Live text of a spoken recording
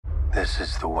This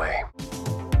is the way.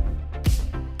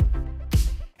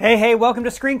 Hey, welcome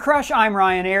to ScreenCrush. I'm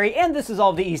Ryan Airy, and this is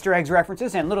all the Easter eggs,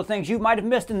 references, and little things you might have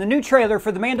missed in the new trailer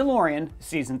for The Mandalorian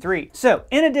Season 3. So,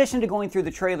 in addition to going through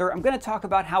the trailer, I'm going to talk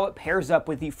about how it pairs up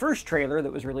with the first trailer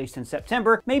that was released in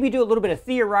September, maybe do a little bit of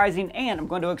theorizing, and I'm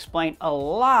going to explain a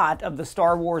lot of the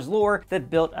Star Wars lore that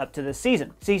built up to this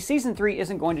season. See, Season 3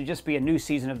 isn't going to just be a new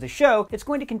season of the show, it's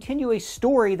going to continue a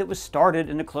story that was started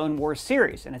in the Clone Wars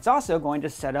series, and it's also going to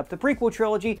set up the prequel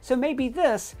trilogy, so maybe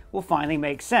this will finally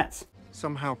make sense.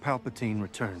 Somehow Palpatine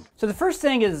returned. So the first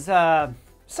thing is,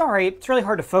 sorry, it's really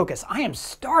hard to focus. I am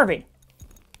starving.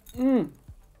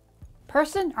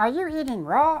 Person, are you eating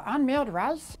raw, unmilled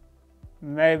rice?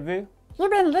 Maybe. You've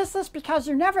been listless because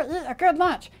you never eat a good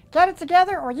lunch. Get it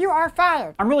together or you are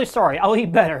fired. I'm really sorry. I'll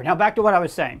eat better. Now back to what I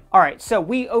was saying. Alright, so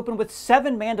we open with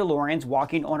 7 Mandalorians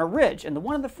walking on a ridge, and the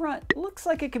one in the front looks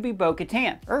like it could be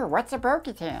Bo-Katan. What's a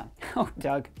Bo-Katan? Oh,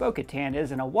 Doug, Bo-Katan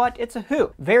isn't a what, it's a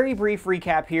who. Very brief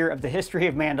recap here of the history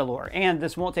of Mandalore, and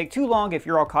this won't take too long if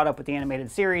you're all caught up with the animated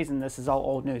series and this is all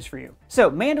old news for you. So,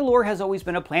 Mandalore has always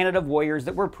been a planet of warriors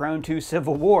that were prone to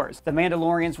civil wars. The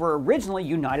Mandalorians were originally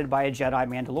united by a Jedi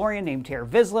Mandalorian named Tarre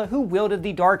Vizsla who wielded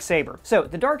the darksaber. So,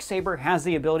 the darksaber has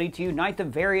the ability to unite the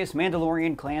various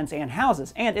Mandalorian clans and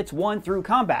houses, and it's won through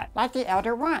combat. Like the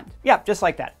Elder Wand. Yeah, just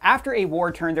like that. After a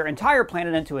war turned their entire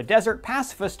planet into a desert,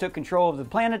 pacifists took control of the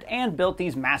planet and built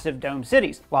these massive dome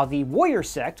cities, while the warrior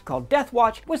sect, called Death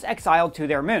Watch, was exiled to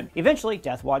their moon. Eventually,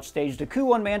 Death Watch staged a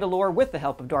coup on Mandalore with the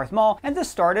help of Darth Maul, and this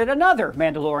started another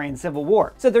Mandalorian Civil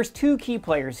War. So there's 2 key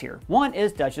players here. One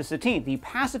is Duchess Satine, the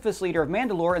pacifist leader of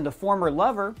Mandalore and the former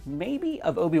lover, maybe,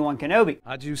 of Obi-Wan Kenobi.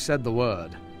 Had you said the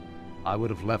word, I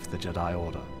would have left the Jedi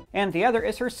Order. And the other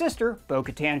is her sister,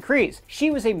 Bo-Katan Kryze. She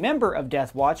was a member of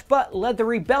Death Watch, but led the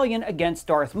rebellion against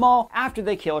Darth Maul after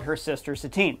they killed her sister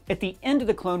Satine. At the end of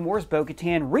the Clone Wars,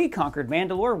 Bo-Katan reconquered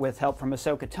Mandalore with help from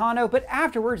Ahsoka Tano, but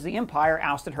afterwards the Empire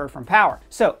ousted her from power.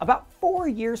 So, about 4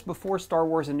 years before Star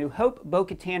Wars A New Hope,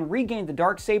 Bo-Katan regained the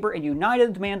darksaber and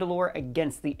united Mandalore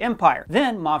against the Empire.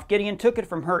 Then, Moff Gideon took it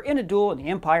from her in a duel, and the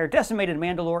Empire decimated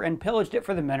Mandalore and pillaged it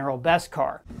for the mineral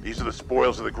Beskar. These are the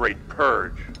spoils of the Great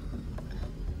Purge.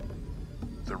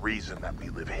 The reason that we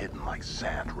live hidden like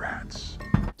sand rats.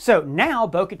 So now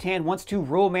Bo-Katan wants to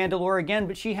rule Mandalore again,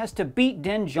 but she has to beat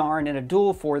Din Djarin in a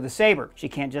duel for the saber. She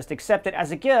can't just accept it as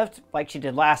a gift like she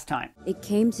did last time. It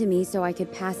came to me so I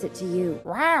could pass it to you.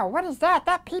 Wow, what is that?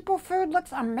 That people food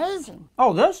looks amazing.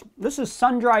 Oh, this is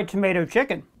sun-dried tomato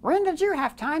chicken. When did you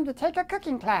have time to take a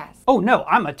cooking class? Oh no,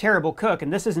 I'm a terrible cook,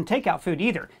 and this isn't takeout food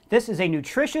either. This is a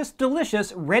nutritious,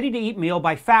 delicious, ready-to-eat meal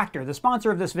by Factor, the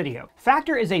sponsor of this video.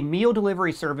 Factor is a meal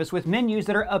delivery service with menus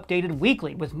that are updated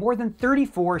weekly, with more than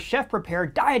 34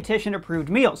 chef-prepared, dietitian-approved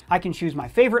meals. I can choose my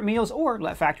favorite meals or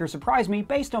let Factor surprise me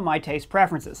based on my taste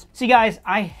preferences. See guys,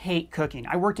 I hate cooking.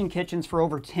 I worked in kitchens for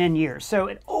over 10 years, so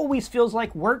it always feels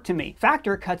like work to me.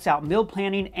 Factor cuts out meal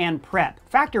planning and prep.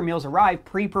 Factor meals arrive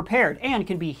pre-prepared and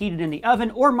can be heated in the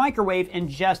oven or microwave in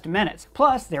just minutes.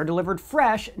 Plus, they're delivered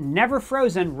fresh, never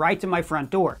frozen, right to my front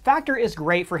door. Factor is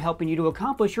great for helping you to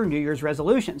accomplish your New Year's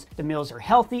resolutions. The meals are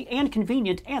healthy and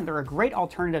convenient, and they're a great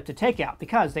alternative to takeout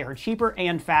because they are cheaper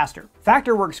and faster.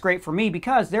 Factor works great for me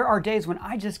because there are days when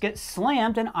I just get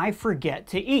slammed and I forget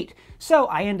to eat. So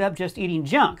I end up just eating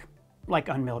junk, like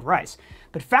unmilled rice.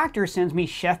 But Factor sends me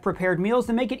chef-prepared meals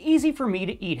that make it easy for me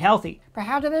to eat healthy. But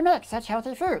how do they make such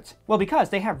healthy foods? Well, because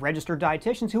they have registered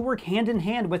dietitians who work hand in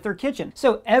hand with their kitchen.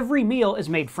 So every meal is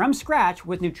made from scratch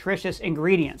with nutritious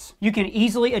ingredients. You can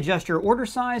easily adjust your order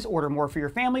size, order more for your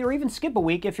family, or even skip a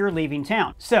week if you're leaving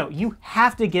town. So you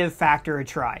have to give Factor a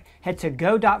try. Head to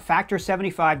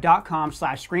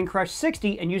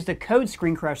go.factor75.com/ScreenCrush60 and use the code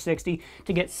ScreenCrush60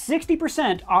 to get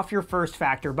 60% off your first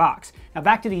Factor box. Now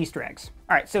back to the Easter eggs.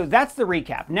 Alright, so that's the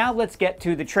recap. Now let's get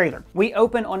to the trailer. We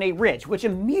open on a ridge, which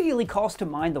immediately calls to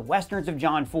mind the westerns of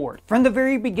John Ford. From the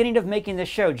very beginning of making this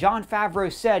show, Jon Favreau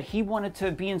said he wanted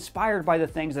to be inspired by the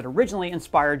things that originally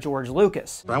inspired George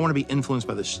Lucas. I want to be influenced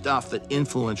by the stuff that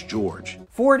influenced George.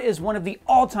 Ford is one of the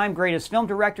all-time greatest film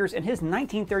directors, and his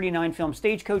 1939 film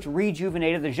Stagecoach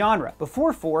rejuvenated the genre.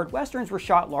 Before Ford, westerns were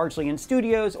shot largely in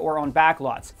studios or on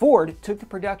backlots. Ford took the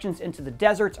productions into the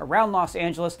deserts around Los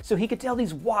Angeles so he could tell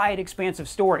these wide, expansive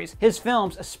stories. His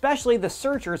films, especially The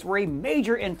Searchers, were a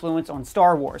major influence on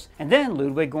Star Wars. And then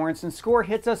Ludwig Göransson's score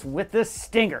hits us with this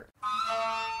stinger.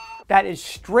 That is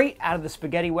straight out of the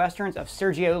spaghetti westerns of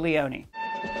Sergio Leone.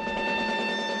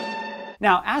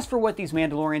 Now, as for what these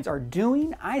Mandalorians are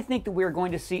doing, I think that we're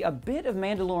going to see a bit of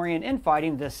Mandalorian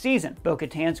infighting this season.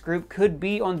 Bo-Katan's group could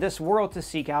be on this world to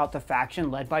seek out the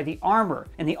faction led by the Armor.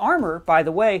 And the Armor, by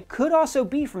the way, could also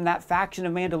be from that faction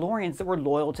of Mandalorians that were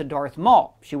loyal to Darth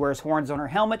Maul. She wears horns on her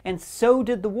helmet, and so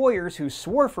did the warriors who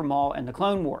swore for Maul in the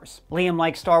Clone Wars. Liam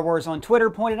Like Star Wars on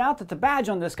Twitter pointed out that the badge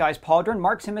on this guy's pauldron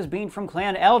marks him as being from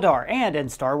Clan Eldar, and in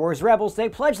Star Wars Rebels, they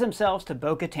pledge themselves to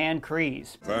Bo-Katan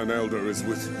Kryze. Clan Eldar is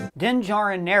with you. Din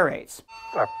Djarin narrates,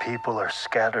 Our people are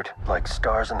scattered like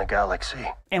stars in the galaxy.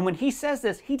 and when he says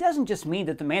this, he doesn't just mean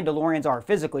that the Mandalorians are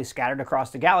physically scattered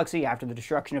across the galaxy after the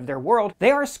destruction of their world.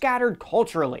 They are scattered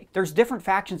culturally. There's different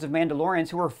factions of Mandalorians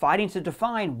who are fighting to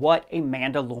define what a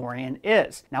Mandalorian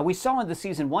is. Now, we saw in the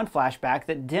Season 1 flashback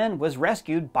that Din was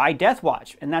rescued by Death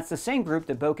Watch, and that's the same group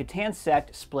that Bo-Katan's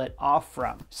sect split off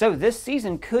from. So this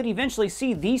season could eventually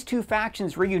see these two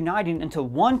factions reuniting into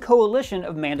one coalition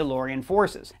of Mandalorian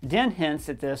forces. Din hints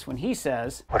at this when he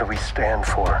says, What do we stand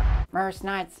for? First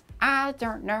Knights. I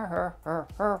don't know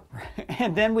her.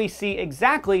 and then we see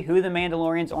exactly who the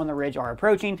Mandalorians on the Ridge are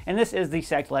approaching, and this is the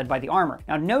sect led by the Armor.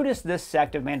 Now notice this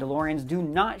sect of Mandalorians do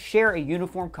not share a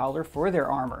uniform color for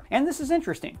their armor, and this is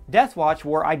interesting. Death Watch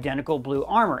wore identical blue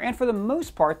armor, and for the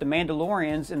most part the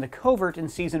Mandalorians in the covert in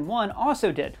Season 1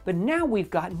 also did, but now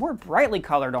we've got more brightly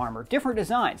colored armor, different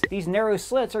designs. These narrow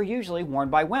slits are usually worn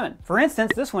by women. For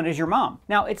instance, this one is your mom.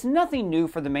 Now it's nothing new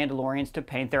for the Mandalorians to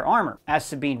paint their armor. As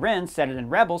Sabine Wren said it in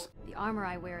Rebels, The armor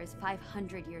I wear is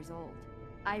 500 years old.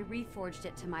 I reforged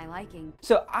it to my liking.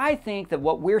 So I think that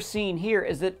what we're seeing here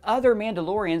is that other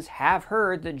Mandalorians have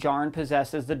heard that Djarin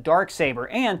possesses the darksaber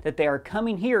and that they are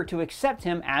coming here to accept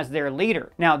him as their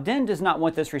leader. Now, Din does not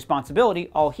want this responsibility.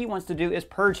 All he wants to do is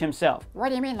purge himself. What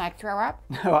do you mean, like throw up?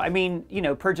 No, I mean, you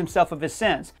know, purge himself of his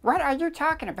sins. What are you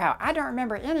talking about? I don't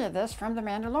remember any of this from The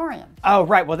Mandalorian. Oh,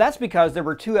 right. Well, that's because there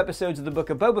were 2 episodes of the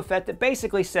Book of Boba Fett that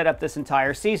basically set up this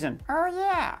entire season. Oh,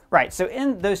 yeah. Right, so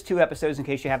in those 2 episodes, in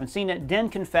case you haven't seen it, Din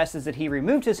confesses that he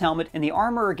removed his helmet and the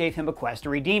Armorer gave him a quest to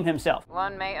redeem himself.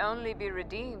 One may only be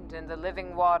redeemed in the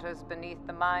living waters beneath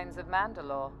the mines of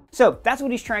Mandalore. So that's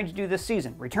what he's trying to do this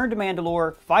season. Return to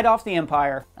Mandalore, fight off the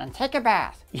Empire, And take a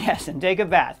bath. yes, and take a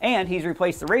bath. And he's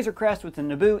replaced the Razor Crest with the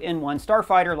Naboo N1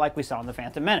 Starfighter like we saw in The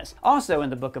Phantom Menace. Also in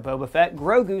the Book of Boba Fett,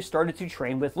 Grogu started to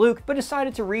train with Luke, but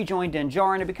decided to rejoin Din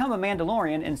Djarin and become a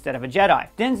Mandalorian instead of a Jedi.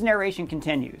 Din's narration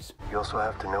continues. You also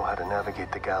have to know how to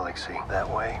navigate the galaxy. That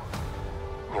way,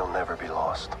 you'll never be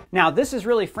lost. Now, this is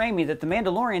really framing that the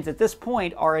Mandalorians at this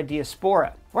point are a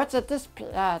diaspora. What's a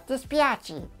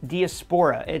dispiace?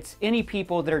 Diaspora. It's any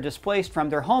people that are displaced from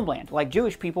their homeland, like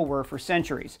Jewish people were for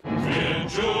centuries.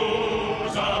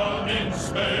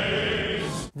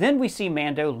 Then we see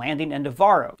Mando landing in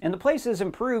Navarro, and the place has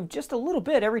improved just a little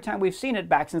bit every time we've seen it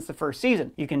back since the first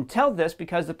season. You can tell this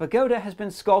because the pagoda has been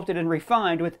sculpted and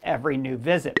refined with every new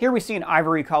visit. Here we see an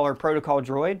ivory collar protocol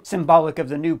droid, symbolic of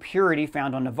the new purity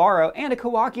found on Navarro, and a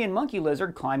Kowakian monkey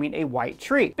lizard climbing a white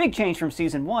tree. Big change from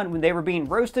Season 1 when they were being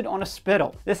roasted on a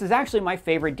spittle. This is actually my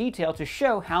favorite detail to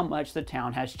show how much the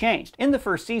town has changed. In the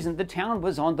first season, the town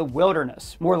was on the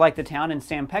wilderness, more like the town in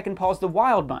Sam Peckinpah's The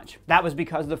Wild Bunch. That was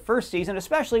because the first season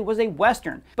especially was a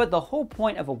Western, but the whole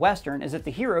point of a Western is that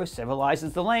the hero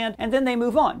civilizes the land and then they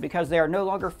move on because they are no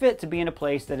longer fit to be in a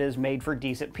place that is made for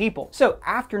decent people. So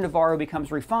after Navarro becomes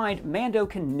refined, Mando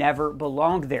can never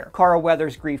belong there. Carl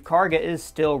Weathers' Grief Karga is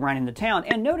still running the town,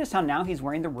 and notice how now he's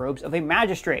wearing the robes of a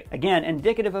magistrate, again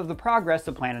indicative of the progress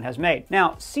the planet has made.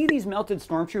 Now, see these melted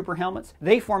stormtrooper helmets?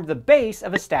 They formed the base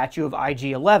of a statue of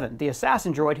IG-11, the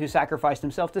assassin droid who sacrificed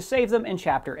himself to save them in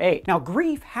Chapter 8. Now,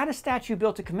 Grief had a statue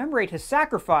built to commemorate his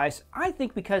sacrifice, I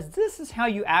think because this is how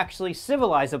you actually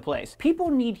civilize a place. People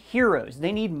need heroes,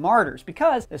 they need martyrs,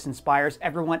 because this inspires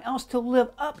everyone else to live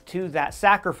up to that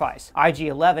sacrifice.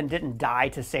 IG-11 didn't die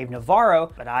to save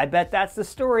Navarro, but I bet that's the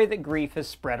story that Grief has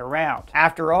spread around.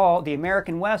 After all, the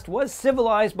American West was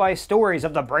civilized by stories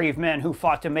of the brave men who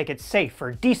fought to make it safe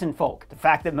for decent folk. The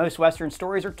fact that most Western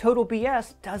stories are total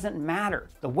BS doesn't matter.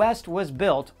 The West was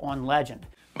built on legend.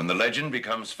 When the legend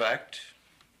becomes fact,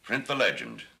 print the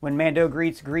legend. When Mando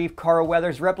greets Grief, Carl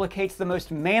Weathers replicates the most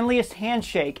manliest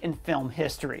handshake in film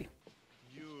history.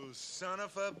 You son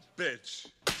of a bitch.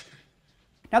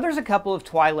 Now there's a couple of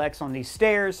Twi'leks on these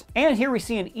stairs, and here we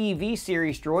see an EV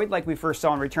series droid like we first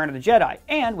saw in Return of the Jedi.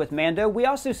 And with Mando, we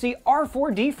also see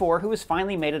R4-D4, who has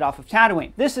finally made it off of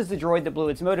Tatooine. This is the droid that blew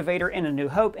its motivator in A New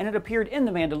Hope, and it appeared in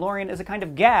The Mandalorian as a kind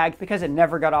of gag because it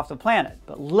never got off the planet.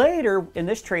 But later in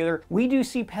this trailer, we do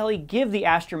see Peli give the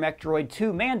astromech droid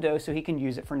to Mando so he can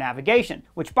use it for navigation,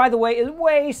 which by the way is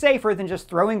way safer than just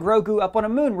throwing Grogu up on a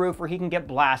moon roof where he can get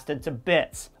blasted to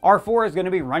bits. R4 is going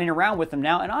to be running around with him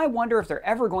now, and I wonder if they're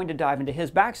ever going to dive into his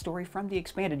backstory from the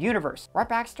expanded universe. What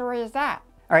backstory is that?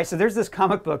 Alright, so there's this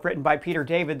comic book written by Peter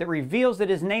David that reveals that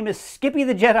his name is Skippy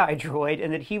the Jedi droid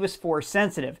and that he was Force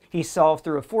sensitive. He saw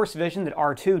through a Force vision that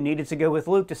R2 needed to go with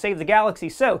Luke to save the galaxy,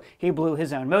 so he blew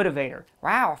his own motivator.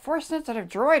 Wow, a Force sensitive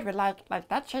droid would like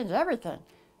that change everything.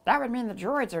 That would mean the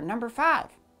droids are number 5.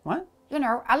 What? You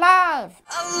know, alive!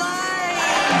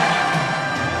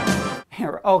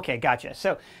 Okay, gotcha.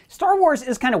 So Star Wars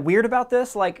is kind of weird about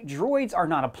this. Like, droids are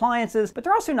not appliances, but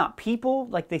they're also not people.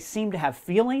 Like, they seem to have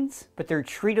feelings, but they're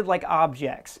treated like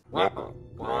objects.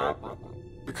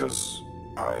 Because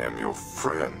I am your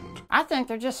friend. I think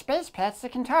they're just space pets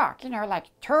that can talk, you know, like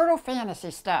turtle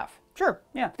fantasy stuff. Sure,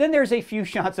 yeah. Then there's a few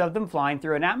shots of them flying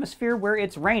through an atmosphere where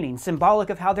it's raining, symbolic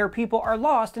of how their people are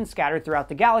lost and scattered throughout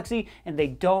the galaxy, and they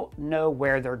don't know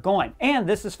where they're going. And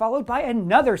this is followed by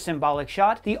another symbolic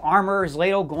shot, the armorer's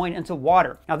ladle going into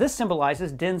water. Now this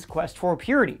symbolizes Din's quest for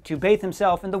purity, to bathe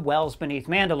himself in the wells beneath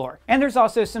Mandalore. And there's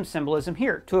also some symbolism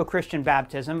here, to a Christian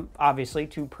baptism, obviously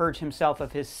to purge himself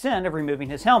of his sin of removing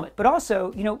his helmet. But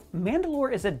also, you know,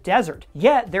 Mandalore is a desert,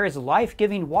 yet there is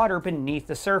life-giving water beneath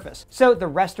the surface. So the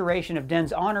restoration of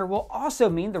Din's honor will also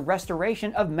mean the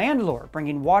restoration of Mandalore,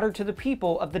 bringing water to the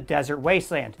people of the desert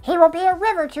wasteland. He will be a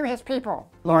river to his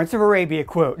people. Lawrence of Arabia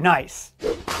quote, nice.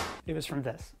 It was from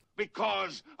this.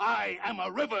 Because I am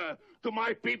a river to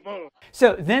my people.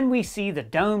 So then we see the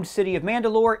domed city of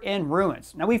Mandalore in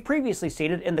ruins. Now we've previously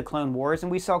seen it in the Clone Wars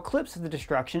and we saw clips of the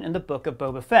destruction in the Book of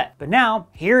Boba Fett. But now,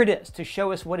 here it is to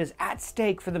show us what is at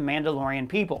stake for the Mandalorian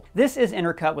people. This is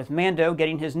intercut with Mando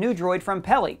getting his new droid from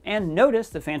Peli, and notice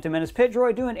the Phantom Menace pit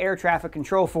droid doing air traffic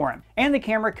control for him. And the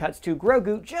camera cuts to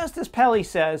Grogu just as Peli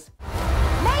says,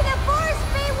 May the Force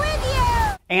be with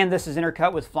you! and this is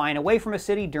intercut with flying away from a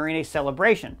city during a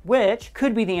celebration, which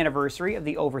could be the anniversary of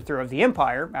the overthrow of the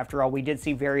Empire. After all, we did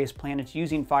see various planets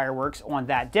using fireworks on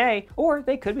that day, or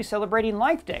they could be celebrating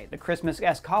Life Day, the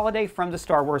Christmas-esque holiday from the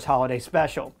Star Wars Holiday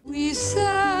Special. We celebrate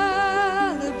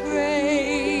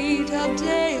a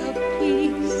day of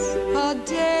peace, a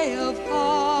day of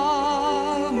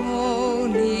harmony.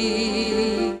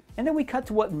 And then we cut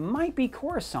to what might be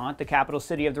Coruscant, the capital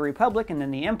city of the Republic, and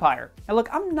then the Empire. Now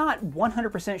look, I'm not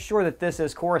 100% sure that this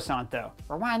is Coruscant though.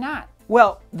 Well, why not?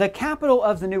 Well, the capital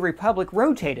of the New Republic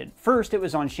rotated. First it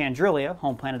was on Chandrilia,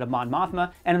 home planet of Mon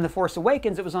Mothma, and in The Force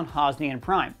Awakens it was on Hosnian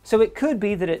Prime. So it could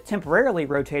be that it temporarily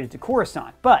rotated to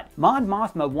Coruscant, but Mon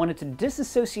Mothma wanted to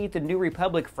disassociate the New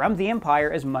Republic from the Empire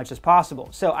as much as possible,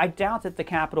 so I doubt that the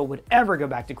capital would ever go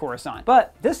back to Coruscant.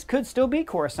 But this could still be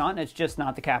Coruscant, it's just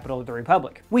not the capital of the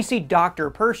Republic. We see Dr.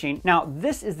 Pershing. Now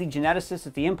this is the geneticist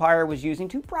that the Empire was using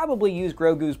to probably use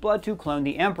Grogu's blood to clone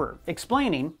the Emperor,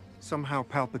 explaining, somehow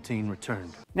Palpatine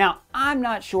returned. Now, I'm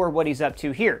not sure what he's up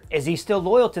to here. Is he still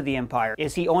loyal to the Empire?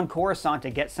 Is he on Coruscant to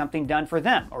get something done for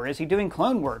them? Or is he doing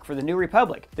clone work for the New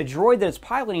Republic? The droid that is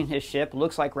piloting his ship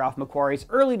looks like Ralph McQuarrie's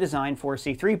early design for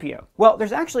C-3PO. Well,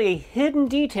 there's actually a hidden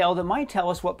detail that might tell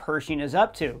us what Pershing is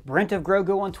up to. Brent of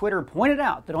Grogu on Twitter pointed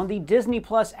out that on the Disney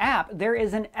Plus app, there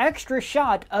is an extra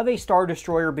shot of a Star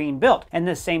Destroyer being built. And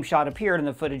this same shot appeared in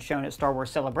the footage shown at Star Wars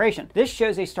Celebration. This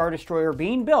shows a Star Destroyer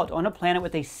being built on a planet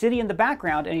with a city in the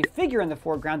background and a figure in the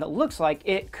foreground that looks like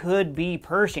it could be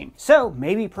Pershing. So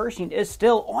maybe Pershing is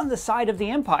still on the side of the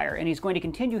Empire and he's going to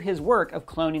continue his work of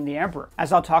cloning the Emperor.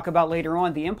 As I'll talk about later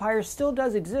on, the Empire still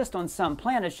does exist on some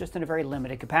planets, just in a very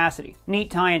limited capacity. Neat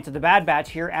tie into the Bad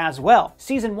Batch here as well.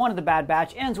 Season 1 of the Bad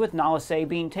Batch ends with Nala Se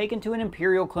being taken to an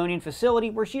Imperial cloning facility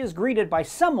where she is greeted by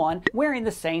someone wearing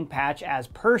the same patch as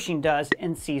Pershing does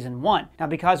in Season 1. Now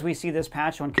because we see this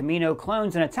patch on Kamino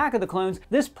clones and Attack of the Clones,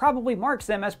 this probably marks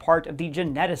them as part of the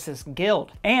Geneticist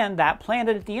Guild. And that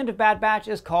planet at the end of Bad Batch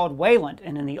is called Wayland,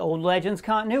 and in the old Legends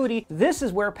continuity, this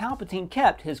is where Palpatine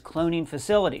kept his cloning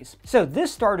facilities. So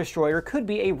this Star Destroyer could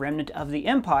be a remnant of the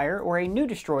Empire, or a new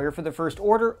destroyer for the First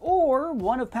Order, or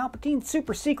one of Palpatine's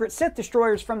super secret Sith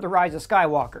destroyers from The Rise of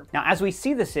Skywalker. Now as we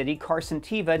see the city, Carson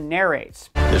Teva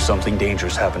narrates, "There's something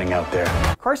dangerous happening out there."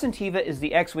 Carson Teva is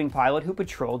the X-Wing pilot who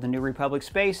patrolled the New Republic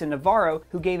space in Navarro,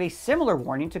 who gave a similar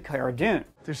warning to Cara Dune.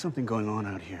 There's something going on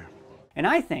out here. And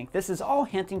I think this is all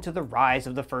hinting to the rise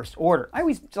of the First Order.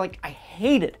 I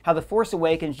hated how The Force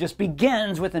Awakens just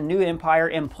begins with a new empire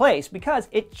in place because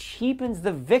it cheapens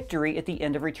the victory at the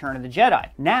end of Return of the Jedi.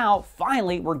 Now,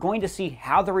 finally, we're going to see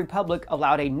how the Republic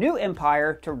allowed a new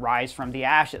empire to rise from the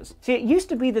ashes. See, it used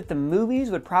to be that the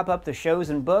movies would prop up the shows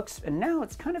and books, and now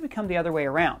it's kind of become the other way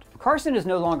around. Carson is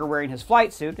no longer wearing his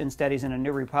flight suit. Instead, he's in a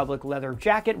New Republic leather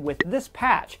jacket with this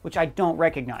patch, which I don't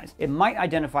recognize. It might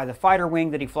identify the fighter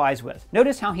wing that he flies with.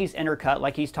 Notice how he's intercut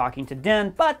like he's talking to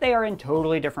Din, but they are in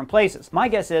totally different places. My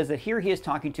guess is that here he is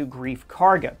talking to Greef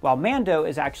Karga, while Mando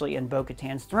is actually in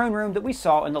Bo-Katan's throne room that we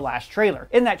saw in the last trailer.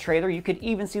 In that trailer, you could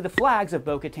even see the flags of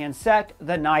Bo-Katan's sect,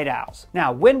 the Night Owls.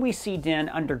 Now, when we see Din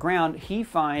underground, he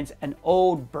finds an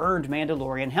old burned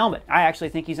Mandalorian helmet. I actually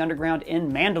think he's underground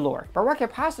in Mandalore. But what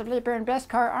could possibly burn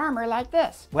Beskar armor like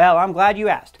this? Well, I'm glad you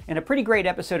asked. In a pretty great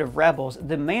episode of Rebels,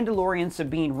 the Mandalorian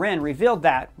Sabine Wren revealed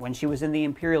that, when she was in the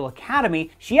Imperial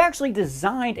Academy, she actually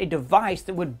designed a device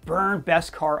that would burn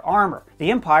Beskar armor.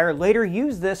 The Empire later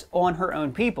used this on her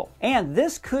own people, and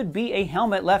this could be a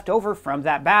helmet left over from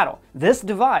that battle. This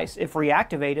device, if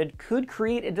reactivated, could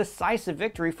create a decisive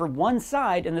victory for one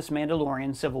side in this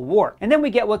Mandalorian Civil War. And then we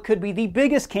get what could be the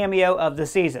biggest cameo of the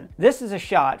season. This is a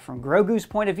shot from Grogu's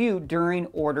point of view during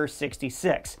Order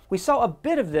 66. We saw a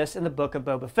bit of this in the Book of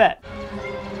Boba Fett.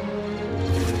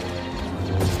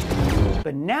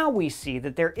 But now we see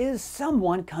that there is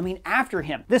someone coming after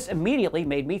him. This immediately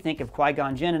made me think of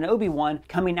Qui-Gon Jinn and Obi-Wan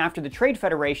coming after the Trade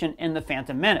Federation in The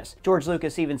Phantom Menace. George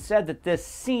Lucas even said that this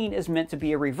scene is meant to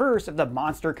be a reverse of the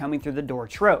monster coming through the door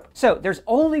trope. So there's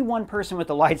only one person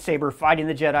with a lightsaber fighting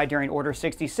the Jedi during Order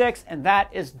 66, and that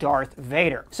is Darth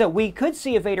Vader. So we could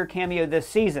see a Vader cameo this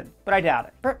season, but I doubt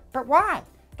it. But why?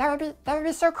 That would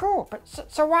be so cool. But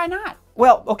so why not?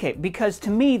 Well, okay, because to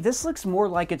me, this looks more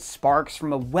like it's sparks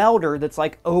from a welder that's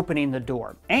like opening the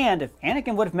door. And if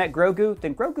Anakin would have met Grogu,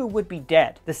 then Grogu would be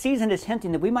dead. The season is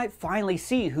hinting that we might finally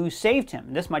see who saved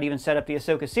him. This might even set up the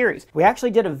Ahsoka series. We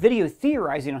actually did a video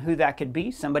theorizing on who that could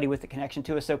be, somebody with a connection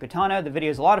to Ahsoka Tano. The video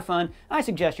is a lot of fun. I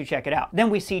suggest you check it out. Then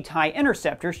we see TIE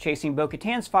interceptors chasing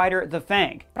Bo-Katan's fighter, the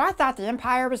Fang. But I thought the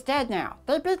Empire was dead now.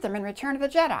 They beat them in Return of the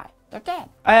Jedi. They're dead.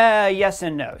 Yes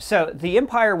and no. So the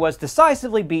Empire was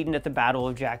decisively beaten at the Battle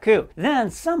of Jakku. Then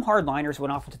some hardliners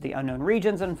went off into the unknown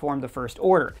regions and formed the First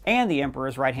Order, and the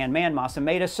Emperor's right-hand man,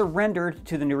 Masameda, surrendered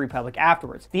to the New Republic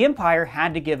afterwards. The Empire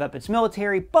had to give up its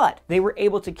military, but they were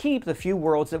able to keep the few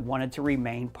worlds that wanted to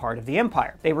remain part of the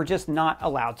Empire. They were just not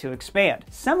allowed to expand.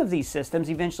 Some of these systems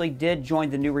eventually did join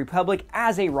the New Republic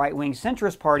as a right-wing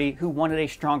centrist party who wanted a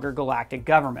stronger galactic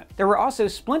government. There were also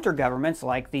splinter governments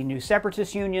like the New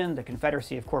Separatist Union, the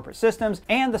Confederacy of Corporate Systems,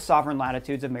 and the Sovereign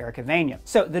Latitudes of Americavania.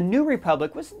 So the New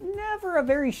Republic was never a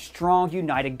very strong,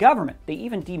 united government. They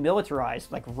even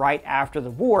demilitarized like right after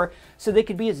the war so they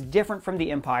could be as different from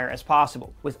the Empire as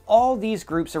possible. With all these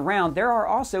groups around, there are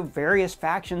also various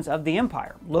factions of the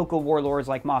Empire, local warlords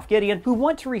like Moff Gideon, who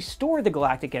want to restore the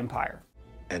Galactic Empire.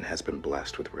 And has been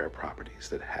blessed with rare properties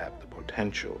that have the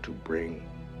potential to bring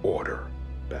order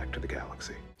back to the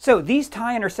galaxy. So these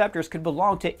TIE interceptors could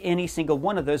belong to any single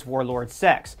one of those warlord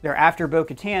sects. They're after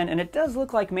Bo-Katan, and it does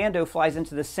look like Mando flies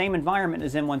into the same environment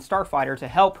as M1 Starfighter to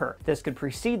help her. This could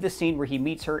precede the scene where he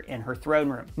meets her in her throne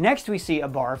room. Next we see a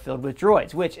bar filled with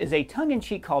droids, which is a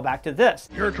tongue-in-cheek callback to this.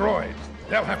 Your droids,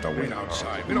 they'll have to wait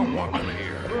outside. We don't want them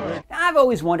here. I've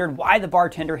always wondered why the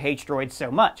bartender hates droids so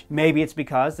much. Maybe it's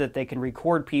because that they can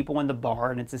record people in the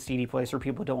bar and it's a seedy place where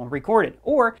people don't want recorded.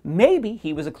 Or maybe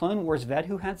he was a Clone Wars vet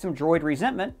who had some droid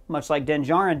resentment, much like Din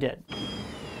Djarin did.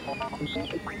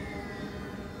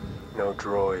 No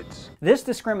droids. This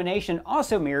discrimination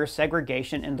also mirrors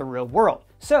segregation in the real world.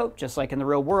 So, just like in the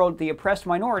real world, the oppressed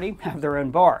minority have their own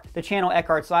bar. The channel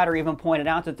Eckhart Slider even pointed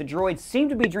out that the droids seem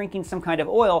to be drinking some kind of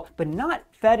oil, but not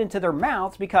fed into their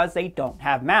mouths because they don't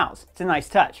have mouths. It's a nice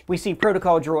touch. We see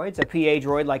protocol droids, a PA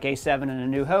droid like A7 in A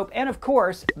New Hope, and of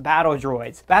course, battle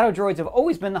droids. Battle droids have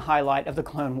always been the highlight of the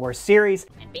Clone Wars series.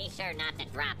 And be sure not to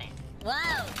drop it.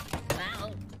 Whoa!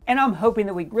 Wow! And I'm hoping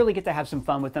that we really get to have some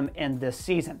fun with them in this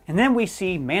season. And then we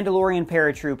see Mandalorian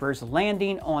paratroopers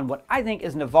landing on what I think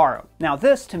is Navarro. Now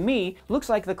this, to me, looks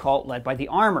like the cult led by the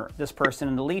Armor. This person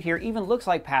in the lead here even looks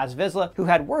like Tarre Vizsla, who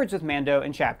had words with Mando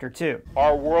in Chapter 2.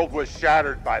 Our world was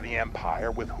shattered by the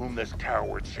Empire, with whom this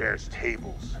coward shares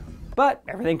tables. But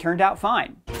everything turned out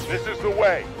fine. This is the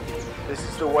way. This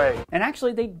is the way. And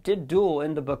actually, they did duel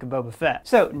in the Book of Boba Fett.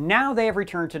 So now they have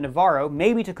returned to Navarro,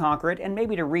 maybe to conquer it, and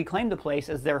maybe to reclaim the place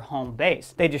as their home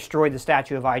base. They destroyed the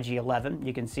statue of IG-11.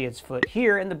 You can see its foot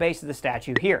here and the base of the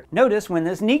statue here. Notice when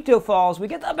this Nikto falls, we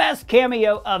get the best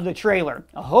cameo of the trailer.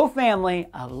 A whole family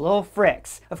of little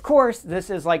fricks. Of course, this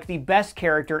is like the best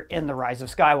character in The Rise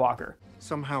of Skywalker.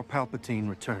 Somehow Palpatine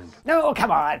returned. No, come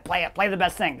on, play it. Play the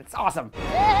best thing. It's awesome.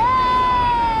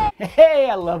 Hey,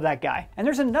 I love that guy. And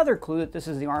there's another clue that this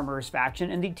is the Armorer's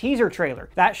faction in the teaser trailer.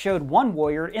 That showed one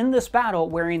warrior in this battle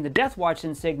wearing the Death Watch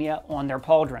insignia on their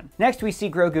pauldron. Next, we see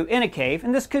Grogu in a cave,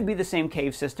 and this could be the same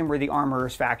cave system where the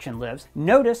Armorer's faction lives.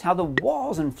 Notice how the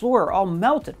walls and floor are all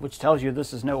melted, which tells you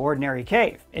this is no ordinary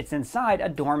cave. It's inside a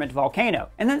dormant volcano.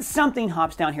 And then something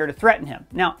hops down here to threaten him.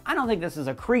 Now, I don't think this is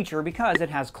a creature because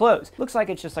it has clothes. Looks like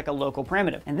it's just like a local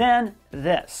primitive. And then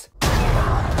this.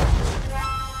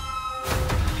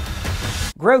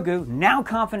 Grogu, now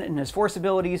confident in his Force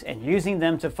abilities and using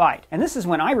them to fight. And this is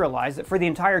when I realized that for the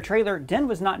entire trailer, Din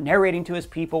was not narrating to his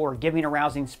people or giving a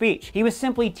rousing speech. He was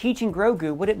simply teaching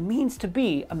Grogu what it means to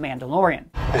be a Mandalorian.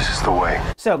 This is the way.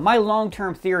 So my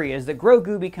long-term theory is that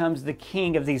Grogu becomes the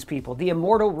king of these people, the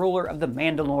immortal ruler of the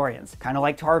Mandalorians. Kind of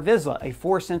like Tarre Vizsla, a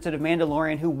Force-sensitive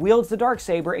Mandalorian who wields the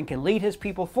darksaber and can lead his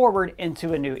people forward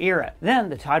into a new era. Then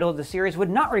the title of the series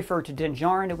would not refer to Din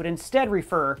Djarin, it would instead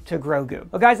refer to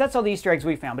Grogu. Well guys, that's all the Easter eggs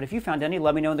we found, but if you found any,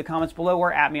 let me know in the comments below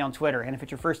or at me on Twitter. And if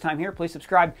it's your first time here, please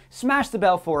subscribe, smash the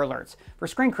bell for alerts. For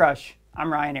ScreenCrush,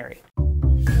 I'm Ryan Airy.